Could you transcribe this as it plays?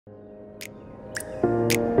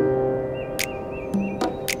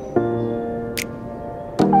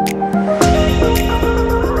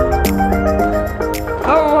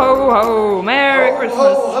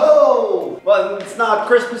Well, it's not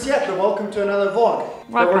Christmas yet, but welcome to another vlog.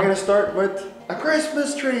 Welcome. So we're gonna start with a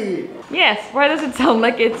Christmas tree. Yes, why does it sound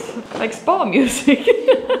like it's like spa music?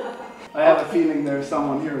 I have a feeling there's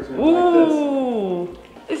someone here who's gonna Ooh,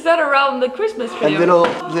 like this. Is that around the Christmas tree? A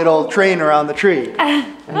little train around the tree.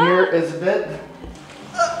 And here is a bit.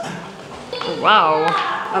 Wow.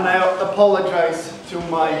 And I apologize to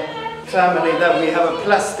my family that we have a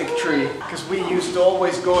plastic tree, because we used to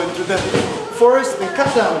always go into the forest and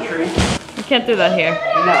cut down a tree. You can't do that here.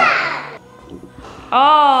 No.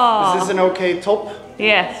 Oh. Is this an okay top?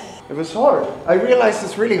 Yes. It was hard. I realized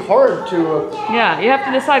it's really hard to... Yeah, you have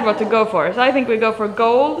to decide what to go for. So I think we go for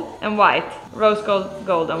gold and white. Rose gold,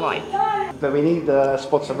 gold and white. But we need the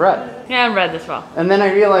spots of red. Yeah, and red as well. And then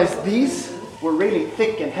I realized these were really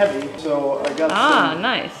thick and heavy, so I got some...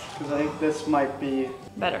 nice. Because I think this might be...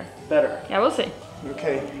 Better. Yeah, we'll see.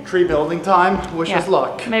 Okay, tree building time. Wish us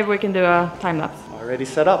luck. Maybe we can do a time lapse. Already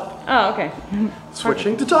set up. Oh, okay.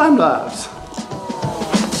 Switching to time lapse.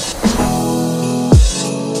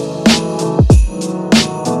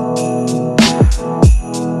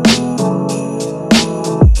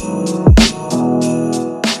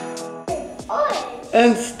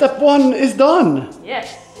 And step one is done.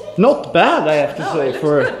 Yes. Not bad, I have to say. It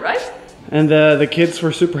looks good, right? And the kids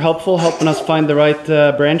were super helpful, helping us find the right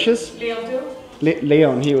branches. Leon too.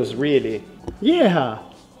 Leon, he was really... Yeah.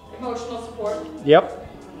 Emotional support. Yep.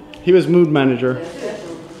 He was mood manager.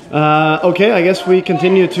 Okay, I guess we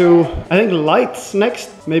continue to... I think lights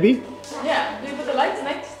next, maybe? Yeah, do you put the lights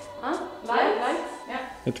next? Huh? Lights? Yeah.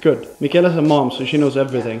 It's good. Michaela's a mom, so she knows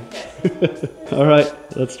everything. Yes. Alright,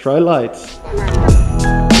 let's try lights.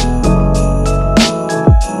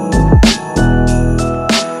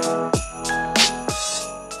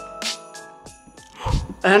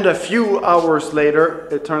 And a few hours later,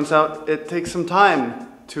 it turns out it takes some time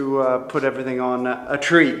to put everything on a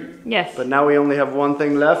tree. Yes. But now we only have one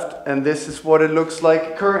thing left, and this is what it looks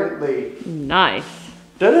like currently. Nice.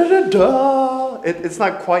 Da da da da! It's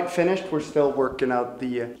not quite finished. We're still working out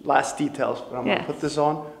the last details, but I'm gonna put this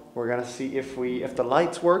on. We're gonna see if the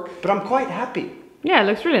lights work. But I'm quite happy. Yeah, it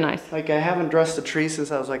looks really nice. Like, I haven't dressed a tree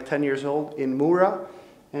since I was like 10 years old in Mura,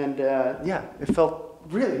 and yeah, it felt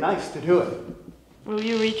really nice to do it. Will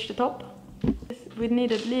you reach the top? We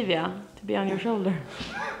needed Livia to be on your shoulder.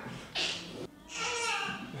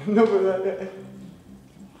 No, but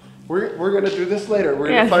we're gonna do this later. We're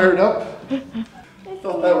gonna fire it up. I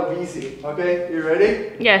thought that would be easy. Okay, you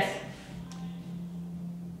ready? Yes.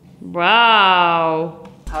 Wow.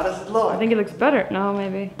 How does it look? I think it looks better. No,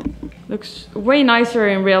 maybe. Looks way nicer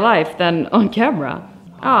in real life than on camera.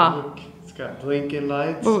 Look, it's got blinking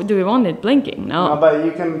lights. But do we want it blinking? No. No, but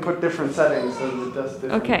you can put different settings and it does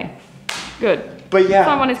different. Okay, good. But yeah.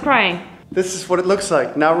 Someone is crying. This is what it looks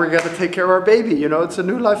like. Now we're gonna take care of our baby. You know, it's a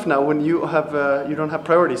new life now when you have you don't have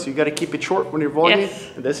priorities. You gotta keep it short when you're vlogging.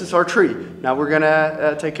 Yes. And this is our tree. Now we're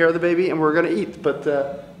gonna take care of the baby and we're gonna eat. But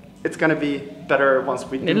it's gonna be better once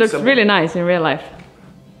we do. It looks really nice in real life.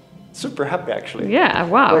 Super happy actually. Yeah,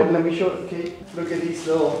 wow. Wait, let me show. Okay, look at these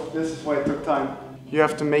little. This is why it took time. You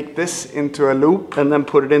have to make this into a loop and then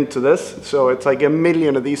put it into this. So it's like a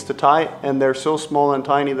million of these to tie, and they're so small and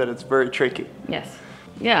tiny that it's very tricky. Yes.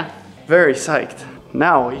 Yeah. Very psyched.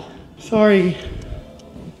 Now, sorry.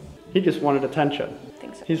 He just wanted attention. I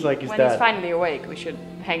think so. He's like his when dad. he's finally awake, we should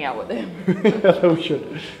hang out with him. Yeah, we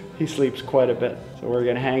should. He sleeps quite a bit. So we're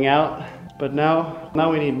gonna hang out. But now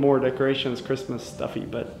we need more decorations, Christmas stuffy,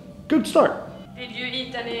 but good start. Did you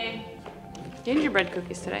eat any gingerbread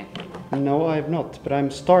cookies today? No, I have not, but I'm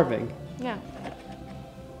starving. Yeah.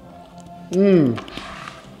 Mmm.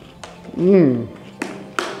 Mmm.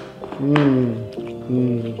 Mmm.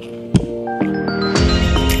 Mmm.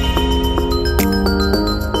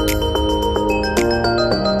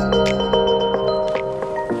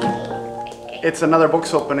 It's another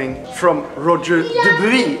box opening from Roger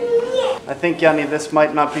Dubuis. I think, Janni, this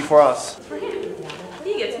might not be for us. For him.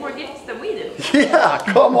 He gets more gifts than we do. Yeah,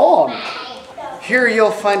 come on! Here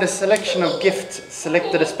you'll find a selection of gifts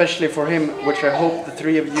selected especially for him, which I hope the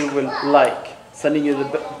three of you will like. Sending you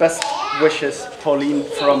the best wishes, Pauline,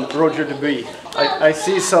 from Roger Dubuis. I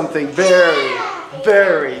see something very,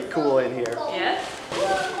 very cool in here. Yes.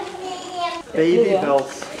 Baby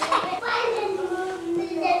bells.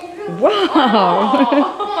 Wow!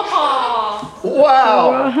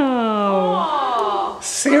 Wow! Wow!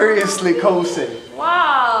 Seriously cozy.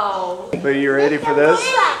 Wow! But are you ready for this?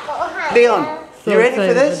 Leon, you ready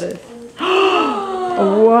for this?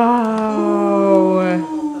 Wow!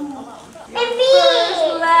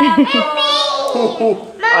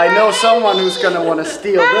 I know someone who's gonna want to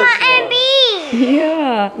steal this one.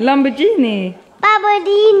 Yeah, Lamborghini.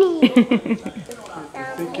 Babadini. I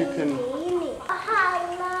think you can...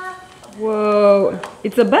 Whoa,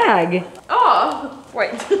 it's a bag. Oh,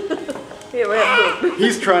 wait. Here we have food.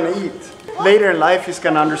 He's trying to eat. Later in life, he's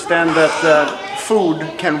gonna understand that food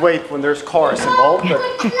can wait when there's cars involved. But...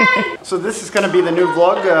 So this is gonna be the new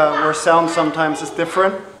vlog where sound sometimes is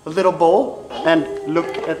different. A little bowl, and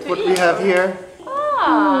look at what we have here.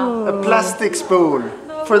 A plastic spoon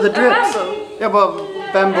for the drips. Bamboo. Yeah, well,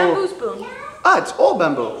 Bamboo spoon. Ah, it's all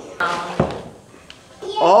bamboo.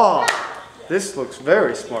 Oh, this looks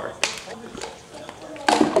very smart.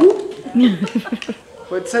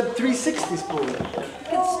 But it said 360 spoon. You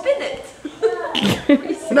can spin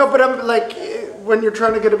it. No, but I'm like, when you're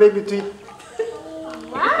trying to get a baby to eat.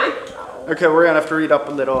 Okay, we're gonna have to read up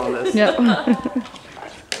a little on this. Yeah.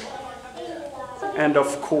 And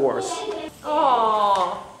of course,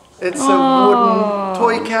 Oh. it's a wooden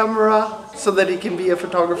toy camera so that he can be a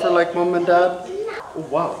photographer like mom and dad. Oh,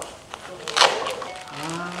 wow.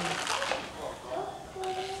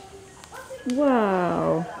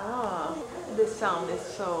 Wow. Oh, this sound is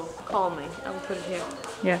so calming. I'll put it here.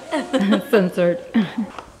 Yeah. Censored.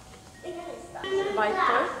 Bite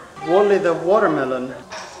toy. Wally the watermelon.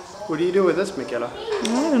 What do you do with this, Michaela? I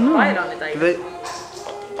don't know. Bite on it, I Do guess. they,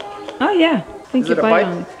 Oh yeah. Think is you it a bite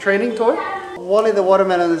on bite it. training toy? Wally the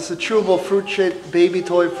watermelon is a chewable fruit-shaped baby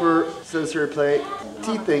toy for sensory play,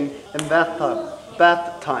 teething, and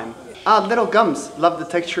bath time. Ah, little gums. Love the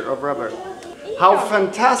texture of rubber. How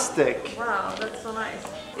fantastic! Wow, that's so nice.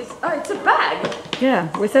 It's a bag. Yeah,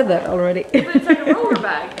 we said that already. But it's like a roller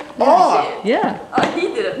bag. Oh! Yeah. Oh,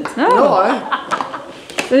 he didn't. No, No.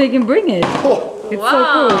 So you can bring it. Oh, It's so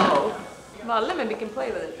cool. Wow. Valle, maybe we can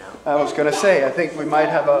play with it now. I was gonna say, I think we might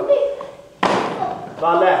have a...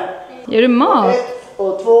 Valle! Gör du mat? 1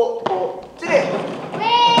 och 2 och 3!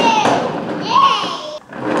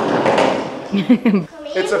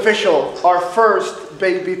 It's official, our first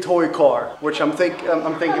baby toy car, which I'm thinking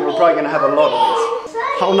we're probably gonna have a lot of these.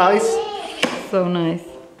 How nice! So nice.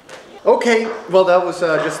 Okay, well that was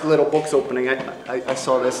just a little box opening. I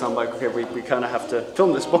saw this and I'm like, okay, we kind of have to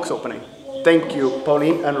film this box opening. Thank you,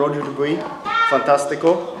 Pauline and Roger Dubuis.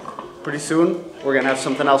 Fantastico. Pretty soon we're gonna have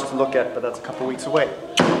something else to look at, but that's a couple weeks away.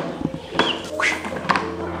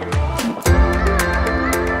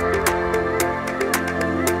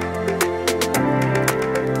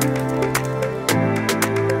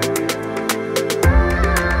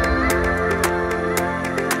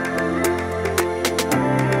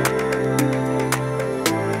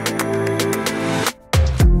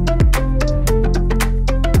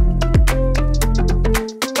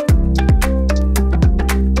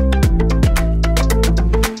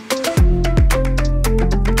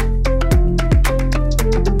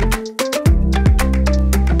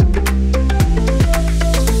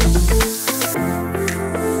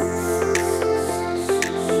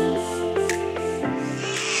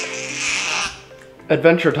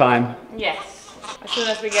 Adventure time. Yes. As soon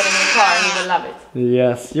as we get in the car, he will love it.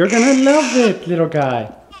 Yes, you're gonna love it, little guy.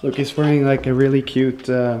 Look, he's wearing like a really cute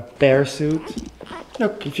bear suit.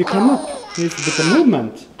 Look, if you come up, here's a bit of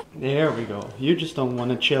movement. There we go. You just don't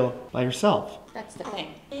want to chill by yourself. That's the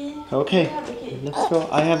thing. Okay, let's go.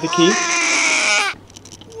 I have the key.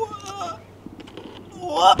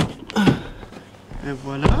 And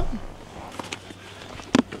voila.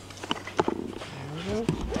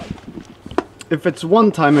 If it's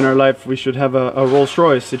one time in our life we should have a Rolls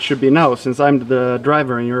Royce, it should be now, since I'm the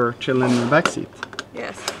driver and you're chilling in the backseat.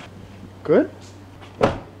 Yes. Good.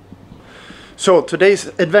 So today's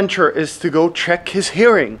adventure is to go check his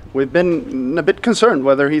hearing. We've been a bit concerned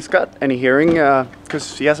whether he's got any hearing,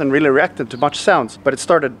 because he hasn't really reacted to much sounds. But it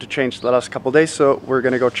started to change the last couple of days, so we're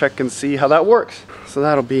gonna go check and see how that works. So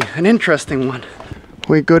that'll be an interesting one.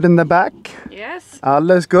 We good in the back? Yes.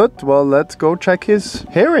 Alles good? Well, let's go check his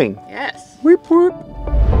hearing. Yes. Whoop whoop.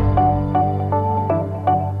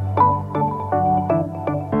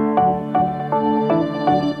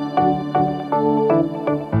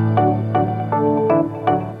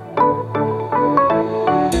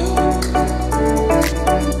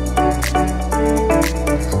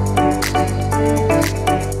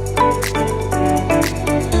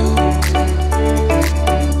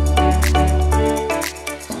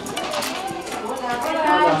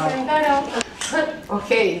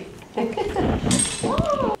 Okay.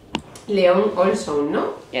 Jon Olsson,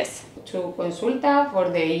 no? Yes. To consulta for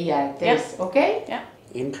the ear test, okay? Yeah.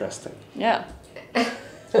 Interesting. Yeah.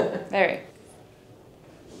 Very.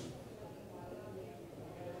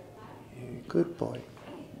 Good boy.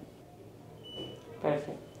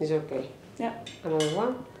 Perfect. It's okay. Yeah. Another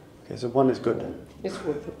one. Okay, so one is good. It's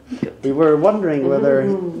good. We were wondering whether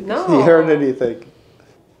No. he heard anything.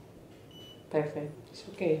 Perfect. It's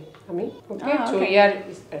okay. I mean, okay. Ah, So okay. here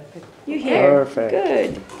is perfect. You hear? Perfect.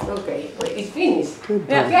 Good. Okay. Well, it's finished.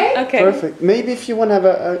 Yeah. Okay. Okay. Perfect. Maybe if you want to have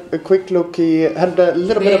a quick look, he had a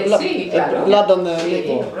little bit of blood, blood on the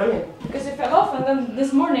label. Because it fell off, and then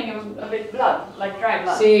this morning it was a bit blood, like dry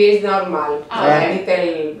blood. See, it's normal. Okay.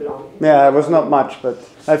 Little blood. Yeah, it was not much, but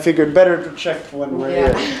I figured better to check when we're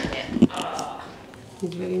here.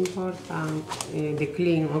 It's very important. The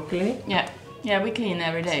clean, okay? Yeah. Yeah, we clean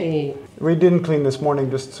every day. See. We didn't clean this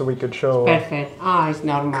morning just so we could show. Perfect. Ah, it's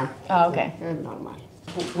normal. Oh, okay. It's normal.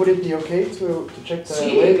 Would it be okay to check the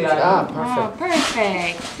Sí, weight? claro. Ah, Oh, perfect.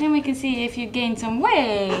 perfect. Then we can see if you gained some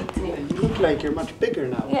weight. You look like you're much bigger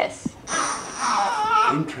now. Yes.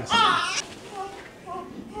 Interesting.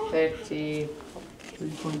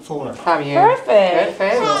 3.4. Está bien. Perfect.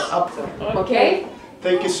 Perfect. Up. Okay.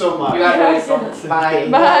 Thank you so much. You are welcome. Bye.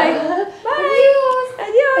 Bye. Bye. Adios.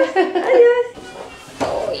 Adios.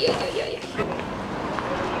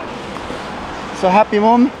 So happy,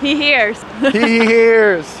 Mom? He hears. He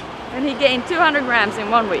hears. And he gained 200 grams in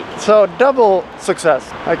 1 week. So double success.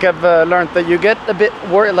 Like I've learned that you get a bit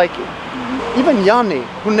worried, like even Yanni,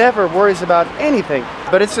 who never worries about anything,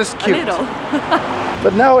 but it's just cute. A little.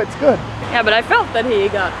 But now it's good. Yeah, but I felt that he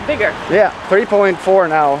got bigger. Yeah, 3.4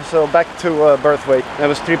 now, so back to birth weight. That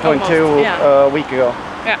was 3.2 Almost, yeah. a week ago.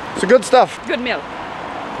 Yeah. So good stuff. Good milk.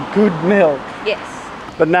 Good milk. Yes.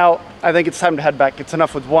 But now I think it's time to head back. It's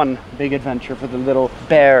enough with one big adventure for the little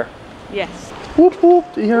bear. Yes. Whoop whoop,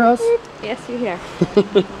 do you hear us? Yes, you hear.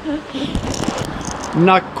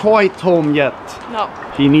 Not quite home yet. No.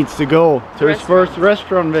 He needs to go to his Restaurant. first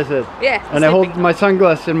restaurant visit. Yes. And I hold my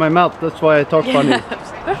sunglasses in my mouth, that's why I talk funny.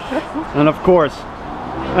 And of course,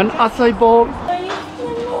 an acai bowl.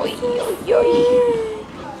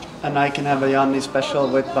 And I can have a Yanni special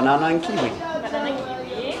with banana and kiwi.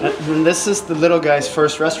 And this is the little guy's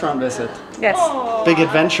first restaurant visit. Yes. Big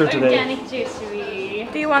adventure today. Organic juicery.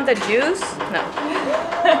 Do you want the juice? No.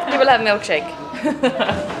 You will have milkshake.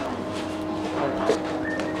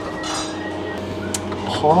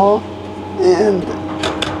 Oh, and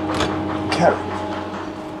carrot.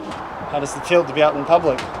 How does it feel to be out in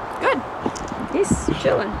public? Good. He's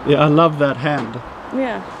chilling. Yeah, I love that hand.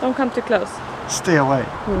 Yeah. Don't come too close. Stay away.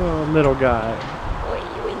 Oh, little guy. Oy,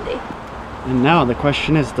 windy. And now the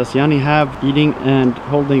question is, does Yanni have eating and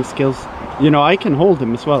holding skills? You know, I can hold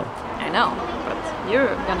him as well. I know, but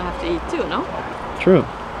you're gonna have to eat too, no? True.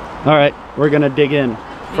 All right, we're gonna dig in.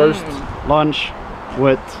 First lunch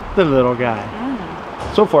with the little guy.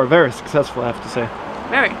 So far, very successful, I have to say.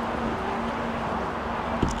 Very.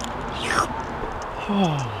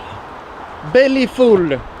 Belly full.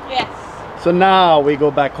 Yes. So now we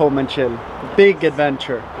go back home and chill. Big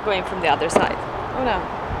adventure. We're going from the other side. Oh no.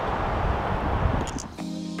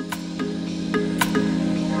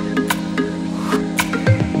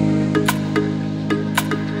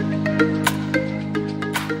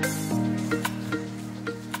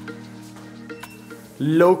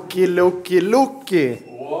 Loki, Loki, Loki.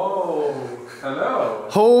 Whoa, hello.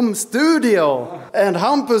 Home studio. And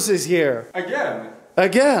Hampus is here. Again.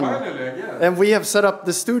 Again. Finally, again. And we have set up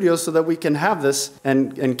the studio so that we can have this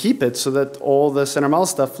and keep it so that all the Cinemal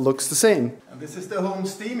stuff looks the same. And this is the home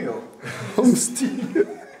studio. Home studio.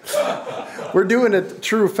 We're doing it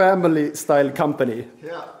true family style company.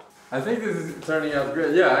 Yeah. I think this is turning out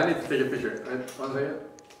great. Yeah, I need to take a picture. One second.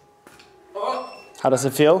 Oh, How does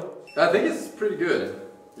it feel? I think it's pretty good.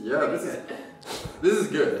 Yeah, this is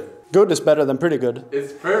good. Good is better than pretty good.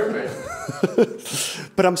 It's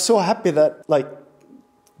perfect. But I'm so happy that like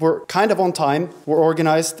we're kind of on time, we're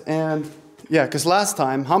organized, and yeah, because last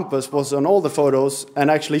time Hampus was on all the photos and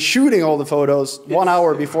actually shooting all the photos 1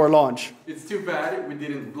 hour before launch. It's too bad we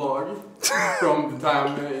didn't vlog from the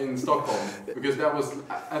time in Stockholm, because that was,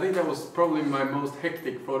 I think that was probably my most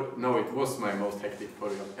hectic photo. No, it was my most hectic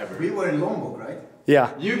photo ever. We were in Lombok, right?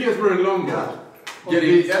 Yeah. You guys were in Lombok.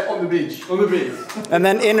 Yeah. On the beach. On the beach. And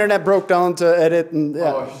then internet broke down to edit and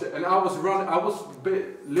yeah. Oh, shit. And I was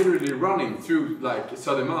literally running through like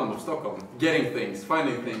Södermalm of Stockholm, getting things,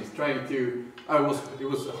 finding things, trying to. It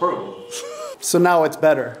was horrible. So now it's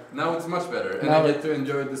better. Now it's much better, and Now I get to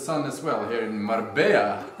enjoy the sun as well here in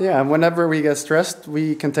Marbella. Yeah, and whenever we get stressed,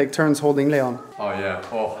 we can take turns holding Leon. Oh yeah.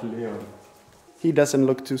 Oh, Leon. He doesn't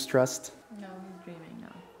look too stressed. No, I'm dreaming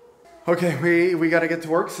now. Okay, we gotta get to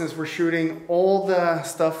work since we're shooting all the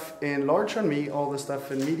stuff in large on me, all the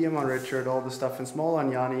stuff in medium on Richard, all the stuff in small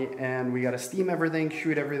on Yanni, and we gotta steam everything,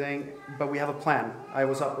 shoot everything, but we have a plan. I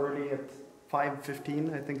was up early at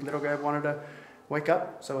 5:15, I think little guy wanted to wake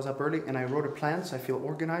up, so I was up early, and I wrote a plan, so I feel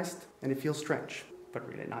organized, and it feels strange, but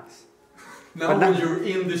really nice. Now when you're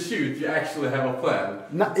in the shoot, you actually have a plan.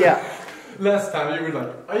 Yeah. Last time you were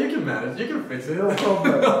like, oh, you can manage, you can fix it. No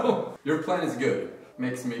problem. Your plan is good.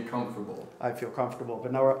 Makes me comfortable. I feel comfortable,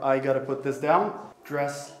 but now I gotta put this down,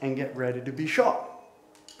 dress, and get ready to be shot.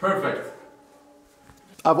 Perfect.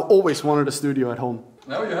 I've always wanted a studio at home.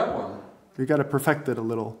 Now you have one. We gotta perfect it a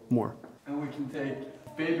little more. And we can take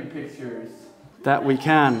baby pictures. That we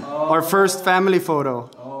can. Our first family photo.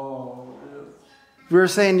 Oh, yes. We were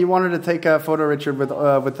saying you wanted to take a photo, Richard, with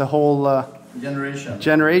the whole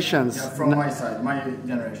generations. Yeah, from my side, my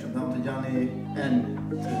generation, down to Johnny and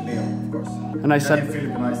to Leon, of course. And I said, then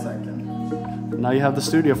Philip and Isaac. And now you have the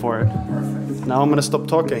studio for it. perfect. Now I'm gonna stop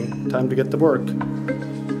talking. Time to get to work.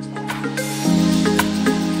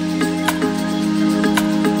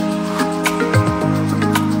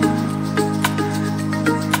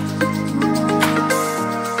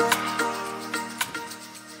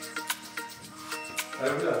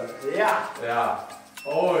 Ja! Ja.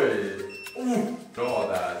 Oj! Bra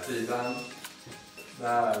där. Sidan.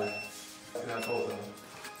 Där. Den här tåten.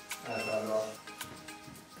 Där är så bra.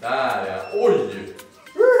 Där ja. Oj!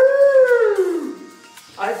 Woohoo!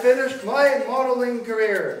 I finished my modeling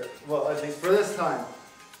career. Well, at least for this time.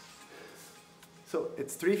 So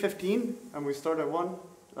it's 3:15 and we start at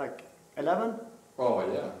 11. Oh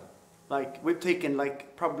yeah. Like we've taken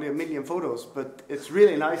like probably a million photos, but it's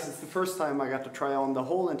really nice. It's the first time I got to try on the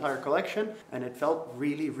whole entire collection and it felt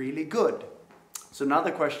really, really good. So now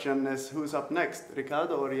the question is, who's up next,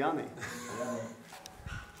 Ricardo or Yanni?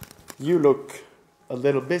 You look a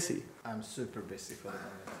little busy. I'm super busy for the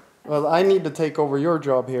moment. Well, I need to take over your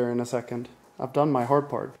job here in a second. I've done my hard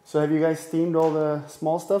part. So have you guys steamed all the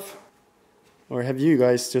small stuff? Or have you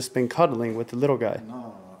guys just been cuddling with the little guy?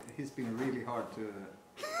 No, he's been really hard to...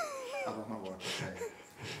 I don't know what to say.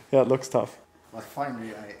 Yeah, it looks tough. But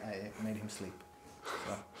finally I made him sleep.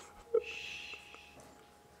 So.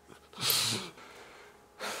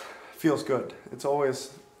 Feels good. It's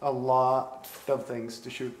always a lot of things to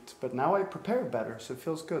shoot. But now I prepare better, so it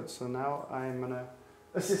feels good. So now I'm gonna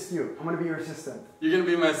assist you. I'm gonna be your assistant. You're gonna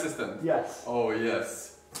be my assistant? Yes. Oh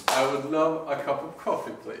yes. I would love a cup of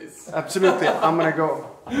coffee, please. Absolutely. I'm gonna go.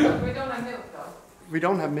 We don't have milk though. We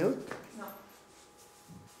don't have milk? No.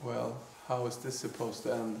 Well, how is this supposed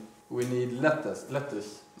to end? We need lettuce.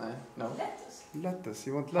 Lettuce? No? Lettuce. Lettuce.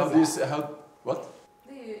 You want How lettuce? do you say, what?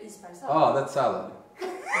 Det är ju isbergssallad. Ah, that's salad.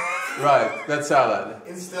 Right, that's salad.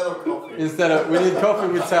 Instead of coffee. Instead of, we need coffee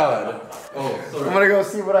with salad. Oh, sorry. I'm gonna go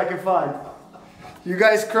see what I can find. You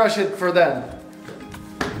guys crush it for then.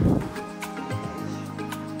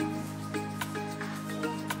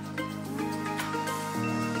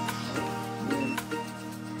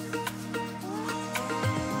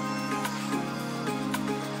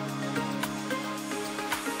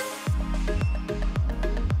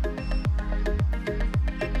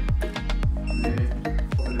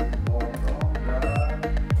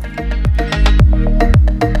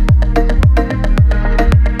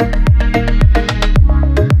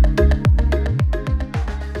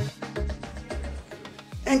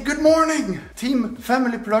 And good morning! Team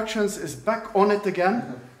Family Productions is back on it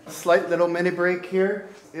again. Slight little mini break here.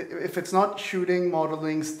 If it's not shooting,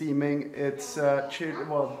 modeling, steaming, it's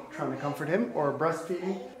trying to comfort him or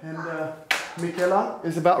breastfeeding. And Michaela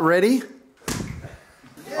is about ready.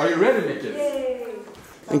 Are you ready, Mikkel?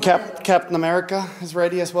 And Captain America is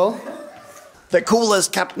ready as well. The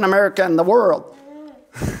coolest Captain America in the world.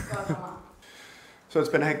 So it's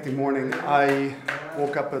been a hectic morning. I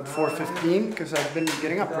woke up at 4:15 because I've been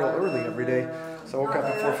getting up real early every day. So I woke up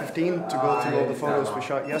at 4:15 to go through all the photos we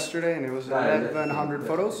shot yesterday, and it was 1,100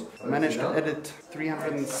 photos. I managed to edit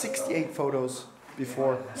 368 photos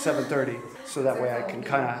before 7:30, so that way I can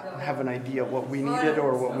kind of have an idea of what we needed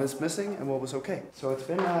or what was missing and what was okay. So it's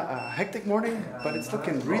been a hectic morning, but it's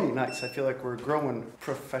looking really nice. I feel like we're growing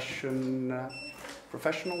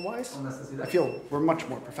professional-wise. I feel we're much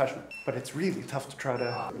more professional, but it's really tough to try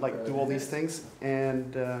to like do all these things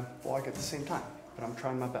and vlog at the same time. But I'm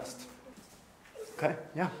trying my best. Okay,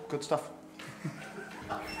 yeah, good stuff.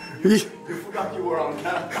 You forgot you were on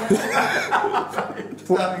camera.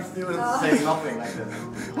 Standing still and saying nothing like this.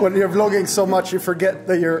 When you're vlogging so much, you forget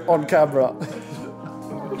that you're on camera.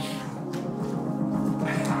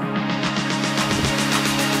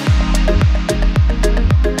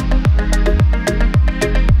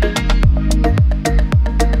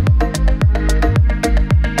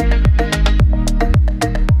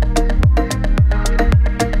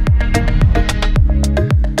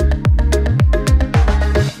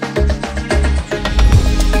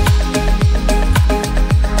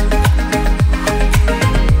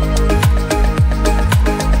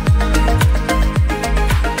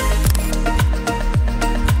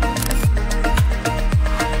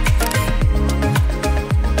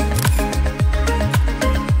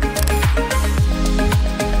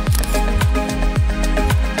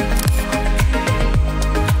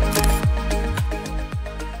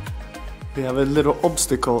 have a little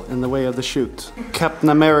obstacle in the way of the shoot. Captain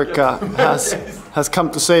America has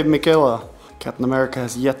come to save Michaela. Captain America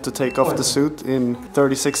has yet to take off the suit in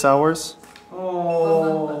 36 hours.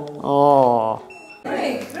 Oh.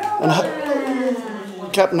 And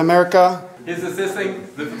Captain America. He's assisting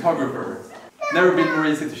the photographer. Never been more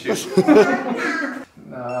easy to shoot.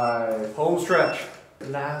 Nice. Home stretch.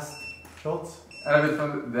 Last shots.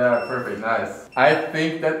 Yeah, perfect, nice. I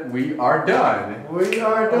think that we are done. We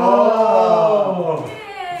are done. Oh.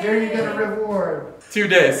 Here you get a reward. 2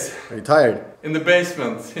 days. Are you tired? In the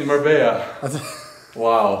basement in Marbella.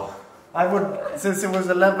 Wow. I would, since it was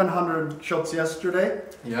 1100 shots yesterday,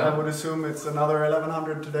 Yeah. I would assume it's another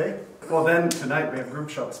 1100 today. Well then, tonight we have group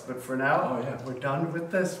shots, but for now, Oh, yeah. we're done with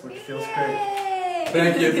this, which feels great.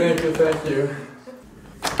 Thank you, thank you, thank you.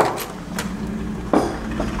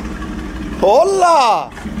 Hola!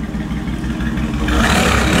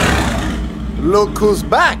 Look who's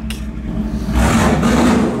back!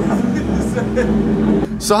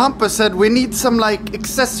 So Hampa said we need some like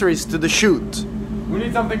accessories to the shoot. We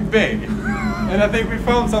need something big. And I think we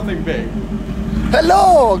found something big.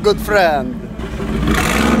 Hello, good friend!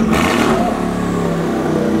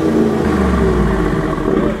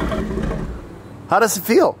 How does it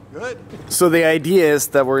feel? Good. So the idea is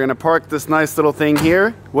that we're gonna park this nice little thing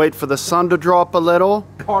here, wait for the sun to drop a little,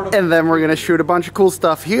 and then we're gonna shoot a bunch of cool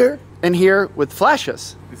stuff here and here with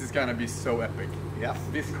flashes. This is gonna be so epic. Yeah.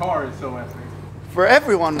 This car is so epic. For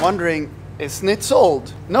everyone wondering, isn't it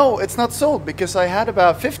sold? No, it's not sold because I had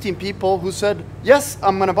about 15 people who said, yes,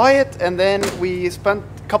 I'm gonna buy it, and then we spent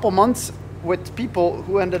a couple months with people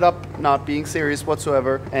who ended up not being serious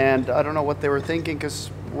whatsoever, and I don't know what they were thinking,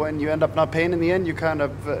 because when you end up not paying in the end, you kind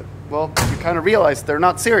of, you kind of realize they're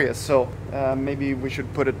not serious, so maybe we should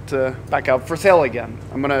put it back out for sale again.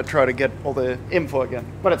 I'm gonna try to get all the info again.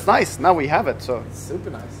 But it's nice, now we have it, so. Super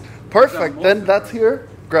nice. Perfect, then that's here.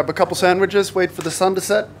 Grab a couple sandwiches, wait for the sun to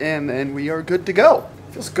set, and then we are good to go.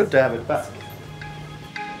 Feels good to have it back.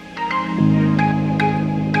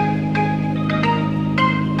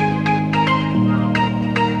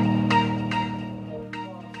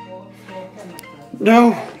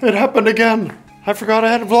 No, it happened again. I forgot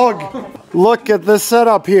I had a vlog. Look at this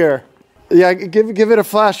setup here. Yeah, give it a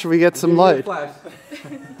flash so we get some light. Flash.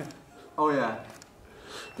 Oh yeah.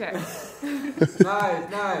 Okay. Nice,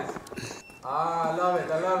 nice. Ah, I love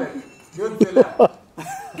it, I love it. Good Philip.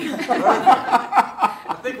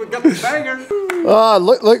 I think we got the banger.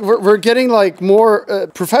 Look, we're getting like more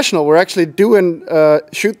professional. We're actually doing a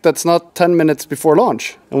shoot that's not 10 minutes before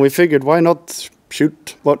launch. And we figured, why not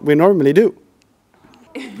shoot what we normally do?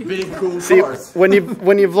 Being cool See, cars. when you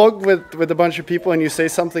vlog with a bunch of people and you say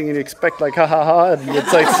something and you expect like ha ha ha and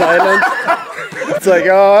it's like silent. It's like,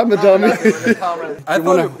 oh, I'm a dummy. I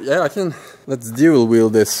thought, yeah, I can. Let's dual wheel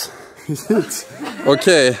this.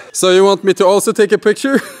 Okay, so you want me to also take a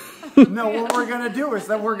picture? No, what we're gonna do is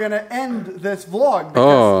that we're gonna end this vlog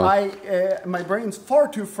because my brain's far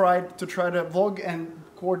too fried to try to vlog and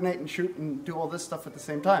coordinate and shoot and do all this stuff at the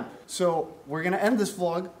same time. So we're gonna end this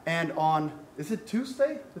vlog, and on, is it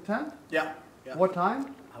Tuesday the 10th? Yeah. What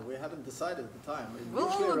time? We haven't decided the time. We'll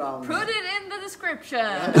put it in the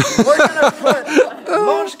description. We're gonna put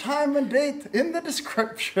launch time and date in the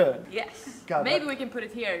description. Yes. God, Maybe we can put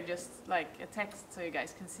it here, just like a text, so you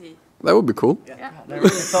guys can see. That would be cool. Yeah. They really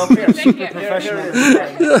thought we were super professional.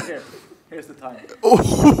 Here's the time.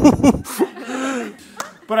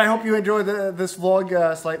 But I hope you enjoy this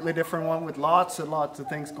vlog, slightly different one with lots and lots of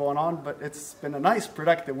things going on, but it's been a nice,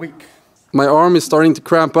 productive week. My arm is starting to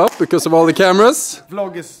cramp up because of all the cameras.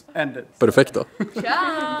 Vlog is ended. Perfecto.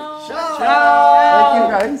 Ciao! Thank you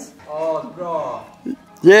guys. Oh, bra.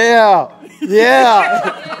 Yeah!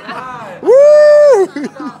 Yeah! Woo!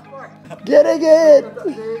 Getting it!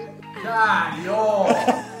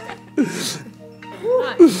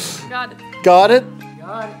 Nice. Got it. Got it?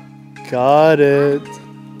 Got it.